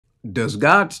Does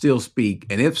God still speak?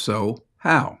 And if so,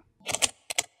 how?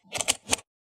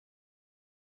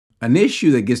 An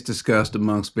issue that gets discussed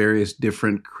amongst various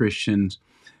different Christians,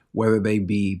 whether they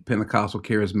be Pentecostal,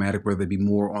 charismatic, whether they be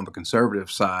more on the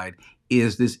conservative side,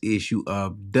 is this issue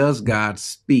of, does God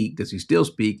speak? Does he still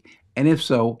speak? And if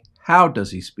so, how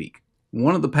does he speak?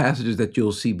 One of the passages that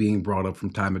you'll see being brought up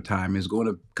from time to time is going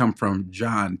to come from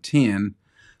John 10.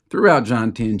 Throughout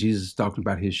John 10, Jesus is talking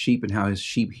about his sheep and how his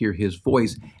sheep hear his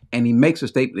voice. And he makes a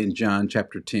statement in John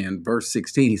chapter 10, verse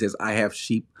 16. He says, I have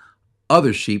sheep,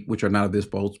 other sheep, which are not of this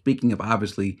fold, speaking of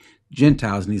obviously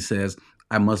Gentiles. And he says,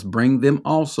 I must bring them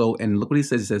also. And look what he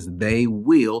says. He says, they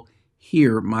will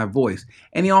hear my voice.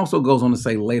 And he also goes on to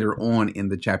say later on in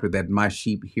the chapter that my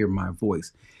sheep hear my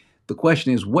voice. The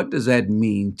question is, what does that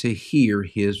mean to hear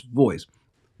his voice?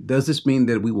 Does this mean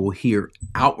that we will hear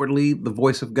outwardly the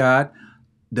voice of God?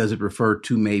 Does it refer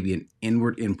to maybe an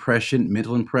inward impression,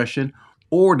 mental impression?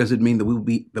 Or does it mean that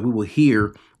we will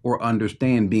hear or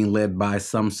understand being led by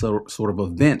some sort of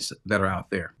events that are out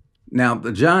there? Now,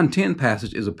 the John 10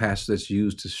 passage is a passage that's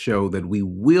used to show that we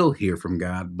will hear from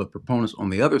God, but proponents on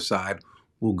the other side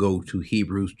will go to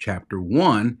Hebrews chapter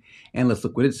 1, and let's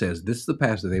look what it says. This is the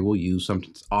passage that they will use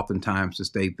oftentimes to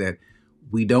state that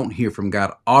we don't hear from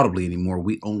God audibly anymore.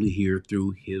 We only hear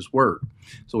through his word.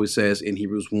 So it says in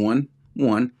Hebrews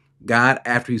 1:1, God,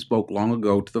 after he spoke long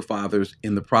ago to the fathers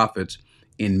in the prophets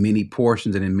in many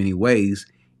portions and in many ways,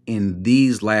 in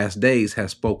these last days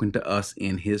has spoken to us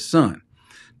in his Son.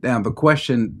 Now, the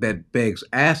question that begs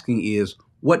asking is,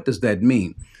 what does that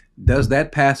mean? Does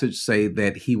that passage say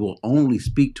that he will only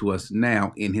speak to us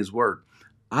now in his word?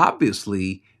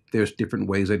 Obviously, there's different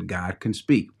ways that God can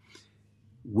speak.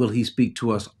 Will he speak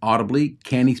to us audibly?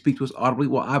 Can he speak to us audibly?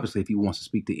 Well, obviously, if he wants to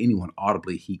speak to anyone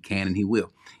audibly, he can and he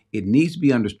will. It needs to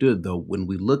be understood, though, when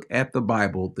we look at the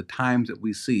Bible, the times that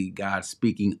we see God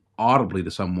speaking audibly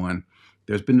to someone,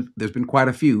 there's been quite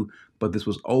a few, but this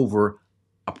was over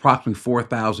approximately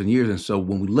 4,000 years. And so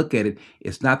when we look at it,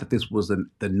 it's not that this was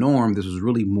the norm. This was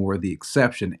really more the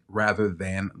exception rather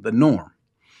than the norm.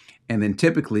 And then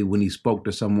typically when he spoke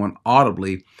to someone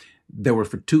audibly, there were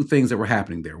for two things that were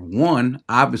happening there. One,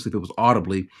 obviously, if it was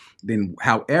audibly, then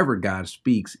however God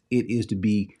speaks, it is to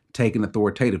be taken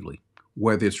authoritatively,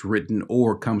 whether it's written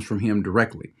or comes from him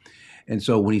directly. And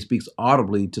so when he speaks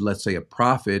audibly to, let's say, a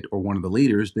prophet or one of the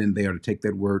leaders, then they are to take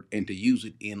that word and to use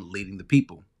it in leading the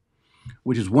people,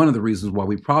 which is one of the reasons why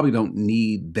we probably don't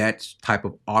need that type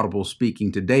of audible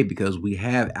speaking today, because we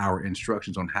have our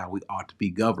instructions on how we ought to be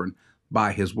governed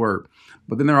by his word.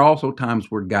 But then there are also times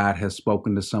where God has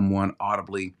spoken to someone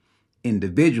audibly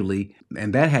individually,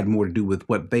 and that had more to do with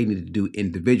what they needed to do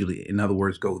individually. In other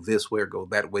words, go this way or go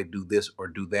that way, do this or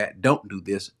do that, don't do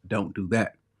this, don't do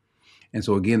that. And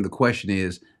so again, the question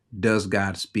is, does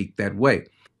God speak that way?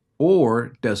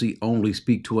 Or does he only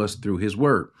speak to us through his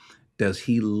word? Does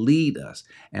he lead us?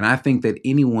 And I think that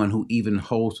anyone who even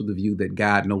holds to the view that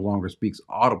God no longer speaks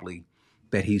audibly,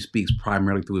 that he speaks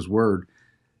primarily through his word,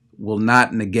 will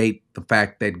not negate the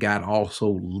fact that God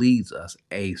also leads us,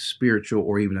 a spiritual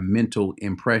or even a mental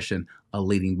impression of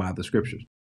leading by the scriptures.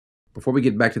 Before we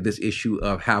get back to this issue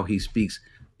of how he speaks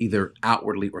either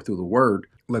outwardly or through the word,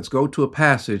 let's go to a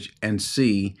passage and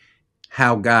see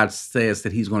how God says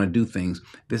that he's going to do things.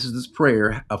 This is this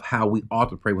prayer of how we ought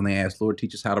to pray when they ask, Lord,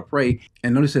 teach us how to pray.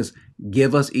 And notice it says,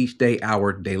 give us each day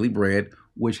our daily bread,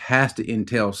 which has to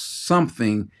entail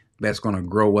something that's going to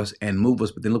grow us and move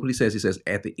us. But then look what he says. He says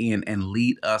at the end, and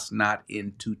lead us not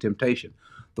into temptation.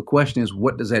 The question is,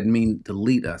 what does that mean to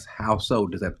lead us? How so?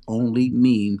 Does that only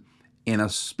mean in a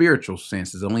spiritual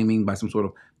sense? Does it only mean by some sort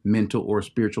of mental or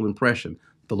spiritual impression?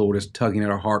 The Lord is tugging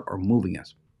at our heart or moving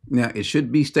us. Now, it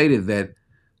should be stated that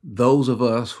those of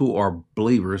us who are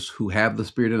believers, who have the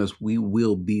Spirit in us, we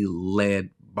will be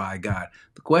led by God.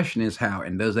 The question is how,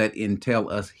 and does that entail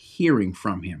us hearing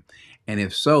from him? And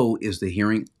if so, is the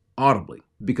hearing audibly?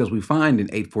 Because we find in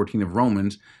 8:14 of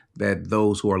Romans that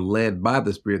those who are led by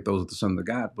the Spirit, those are the sons of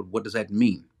God. But what does that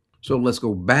mean? So let's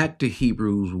go back to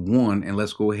Hebrews 1 and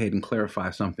let's go ahead and clarify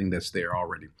something that's there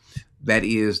already. That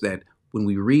is that when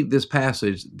we read this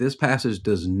passage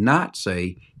does not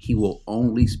say he will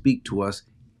only speak to us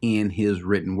in his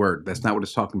written word. That's not what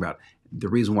it's talking about. The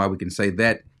reason why we can say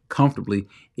that comfortably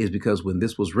is because when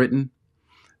this was written,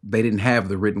 they didn't have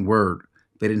the written word.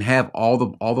 They didn't have all the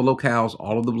locales,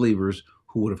 all of the believers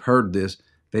who would have heard this.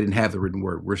 They didn't have the written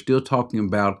word. We're still talking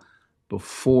about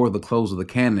before the close of the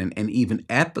canon, and even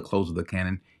at the close of the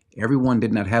canon, everyone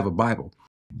did not have a Bible.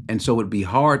 And so it'd be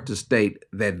hard to state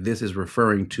that this is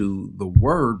referring to the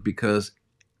word, because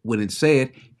when it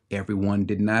said everyone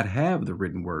did not have the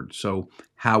written word. So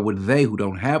how would they who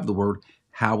don't have the word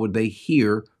how would they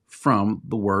hear from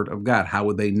the word of God? How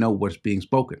would they know what's being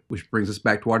spoken? Which brings us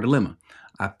back to our dilemma.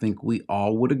 I think we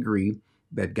all would agree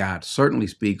that God certainly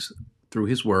speaks through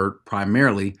his word,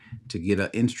 primarily to get an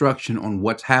instruction on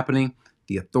what's happening,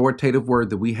 the authoritative word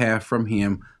that we have from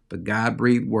him, the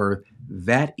God-breathed word,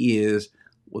 that is,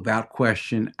 without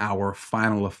question, our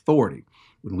final authority.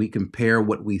 When we compare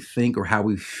what we think or how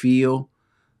we feel,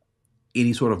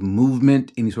 any sort of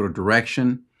movement, any sort of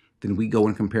direction, then we go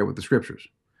and compare with the scriptures.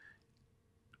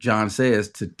 John says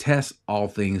to test all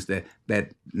things, that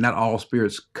not all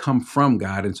spirits come from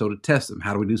God, and so to test them.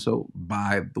 How do we do so?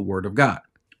 By the word of God.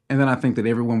 And then I think that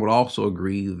everyone would also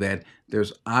agree that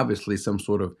there's obviously some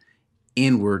sort of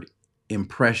inward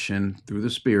impression through the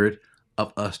Spirit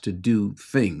of us to do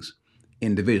things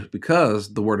individually,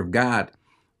 because the word of God,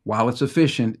 while it's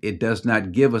sufficient, it does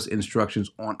not give us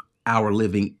instructions on our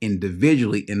living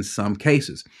individually in some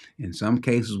cases. In some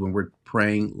cases, when we're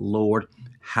praying, Lord,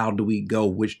 how do we go?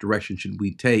 Which direction should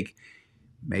we take?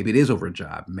 Maybe it is over a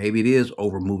job. Maybe it is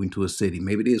over moving to a city.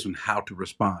 Maybe it is on how to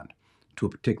respond to a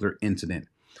particular incident.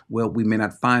 Well, we may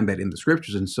not find that in the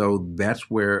scriptures. And so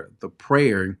that's where the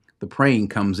praying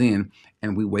comes in,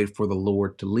 and we wait for the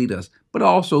Lord to lead us, but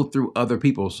also through other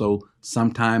people. So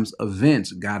sometimes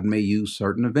events, God may use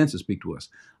certain events to speak to us.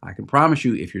 I can promise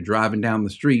you, if you're driving down the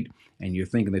street and you're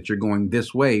thinking that you're going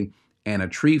this way and a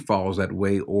tree falls that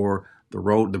way, or the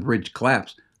bridge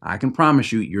collapses, I can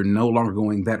promise you, you're no longer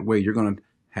going that way. You're going to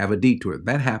have a detour.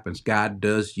 That happens. God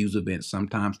does use events,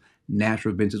 sometimes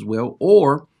natural events as well,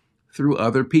 or through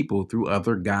other people, through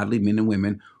other godly men and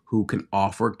women who can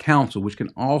offer counsel, which can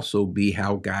also be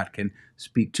how God can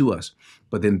speak to us.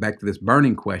 But then back to this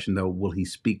burning question, though, will he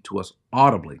speak to us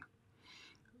audibly?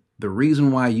 The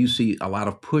reason why you see a lot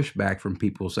of pushback from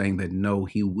people saying that no,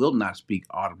 he will not speak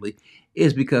audibly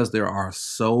is because there are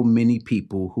so many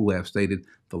people who have stated,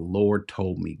 the Lord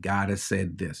told me, God has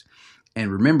said this.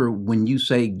 And remember, when you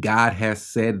say God has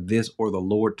said this or the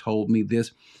Lord told me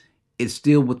this, it's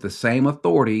still with the same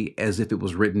authority as if it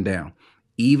was written down.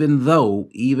 Even though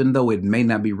it may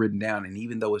not be written down, and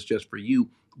even though it's just for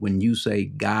you, when you say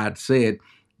God said,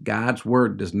 God's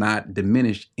word does not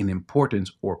diminish in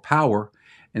importance or power.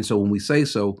 And so when we say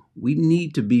so, we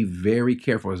need to be very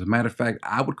careful. As a matter of fact,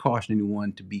 I would caution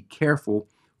anyone to be careful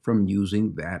from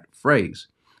using that phrase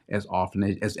as often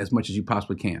as much as you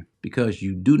possibly can, because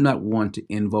you do not want to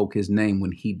invoke his name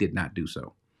when he did not do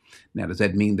so. Now, does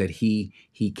that mean that he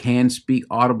can speak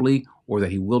audibly or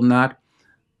that he will not?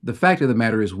 The fact of the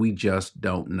matter is we just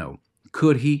don't know.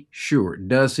 Could he? Sure.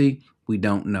 Does he? We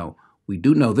don't know. We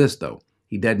do know this, though.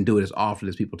 He doesn't do it as often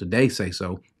as people today say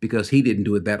so, because he didn't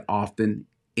do it that often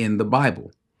in the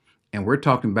Bible. And we're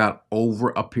talking about over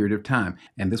a period of time.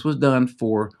 And this was done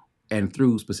for and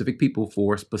through specific people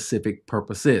for specific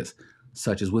purposes,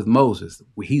 such as with Moses,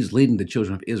 where he's leading the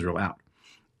children of Israel out.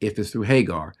 If it's through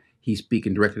Hagar, he's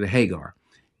speaking directly to Hagar.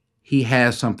 He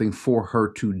has something for her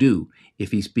to do.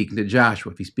 If he's speaking to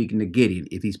Joshua, if he's speaking to Gideon,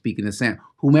 if he's speaking to Sam,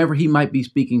 whomever he might be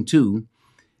speaking to,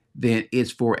 then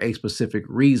it's for a specific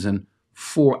reason,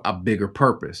 for a bigger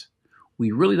purpose.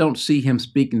 We really don't see him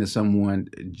speaking to someone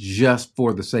just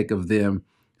for the sake of them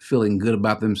feeling good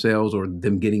about themselves, or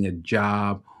them getting a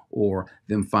job, or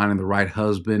them finding the right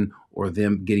husband, or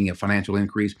them getting a financial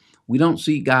increase. We don't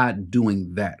see God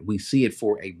doing that. We see it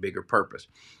for a bigger purpose.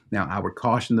 Now, I would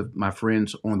caution my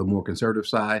friends on the more conservative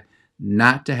side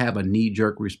not to have a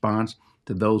knee-jerk response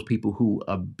to those people who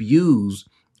abuse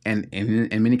and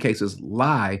in many cases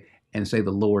lie and say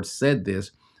the Lord said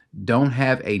this. Don't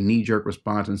have a knee-jerk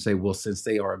response and say, well, since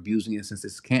they are abusing it, since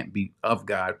this can't be of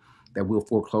God, that we'll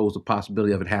foreclose the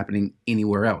possibility of it happening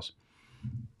anywhere else.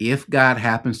 If God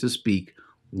happens to speak,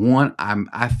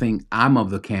 I think I'm of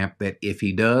the camp that if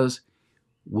he does,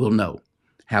 we'll know.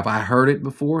 Have I heard it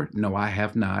before? No, I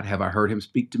have not. Have I heard him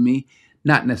speak to me?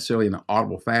 Not necessarily in an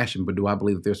audible fashion, but do I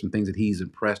believe that there's some things that he's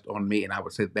impressed on me? And I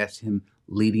would say that's him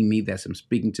leading me, that's him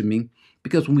speaking to me.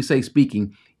 Because when we say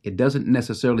speaking, it doesn't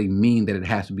necessarily mean that it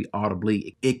has to be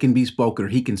audibly. It can be spoken, or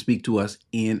he can speak to us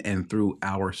in and through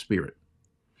our spirit.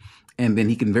 And then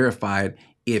he can verify it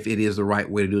if it is the right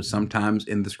way to do it, sometimes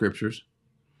in the scriptures,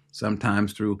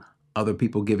 sometimes through other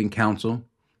people giving counsel.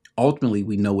 Ultimately,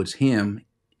 we know it's him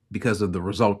because of the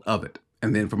result of it.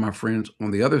 And then for my friends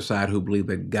on the other side who believe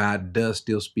that God does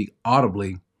still speak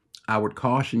audibly, I would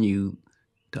caution you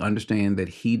to understand that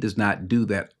he does not do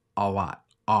that a lot,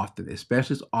 often,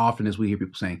 especially as often as we hear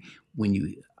people saying,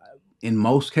 in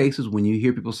most cases, when you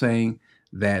hear people saying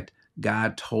that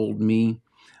God told me,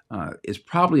 it's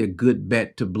probably a good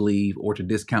bet to believe or to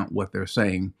discount what they're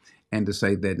saying and to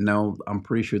say that, no, I'm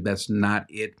pretty sure that's not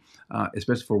it,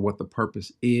 especially for what the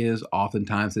purpose is.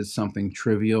 Oftentimes it's something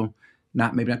trivial,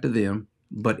 maybe not to them,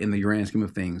 but in the grand scheme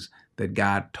of things, that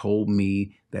God told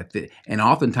me and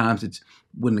oftentimes it's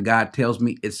when God tells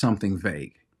me, it's something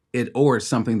vague. Or it's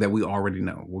something that we already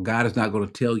know. Well, God is not going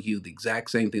to tell you the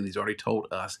exact same thing that He's already told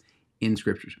us in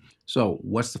scriptures. So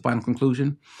what's the final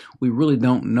conclusion? We really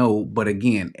don't know. But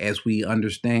again, as we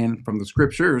understand from the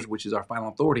scriptures, which is our final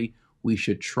authority, we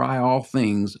should try all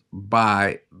things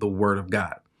by the word of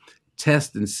God.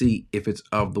 Test and see if it's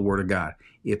of the word of God.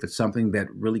 If it's something that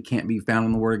really can't be found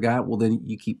in the word of God, well, then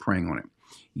you keep praying on it.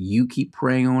 You keep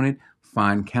praying on it,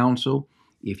 find counsel.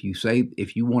 If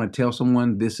you want to tell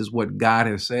someone this is what God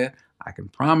has said, I can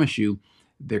promise you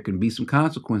there can be some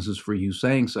consequences for you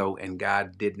saying so, and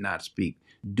God did not speak.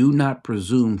 Do not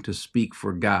presume to speak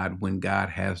for God when God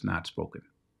has not spoken.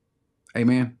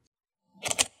 Amen.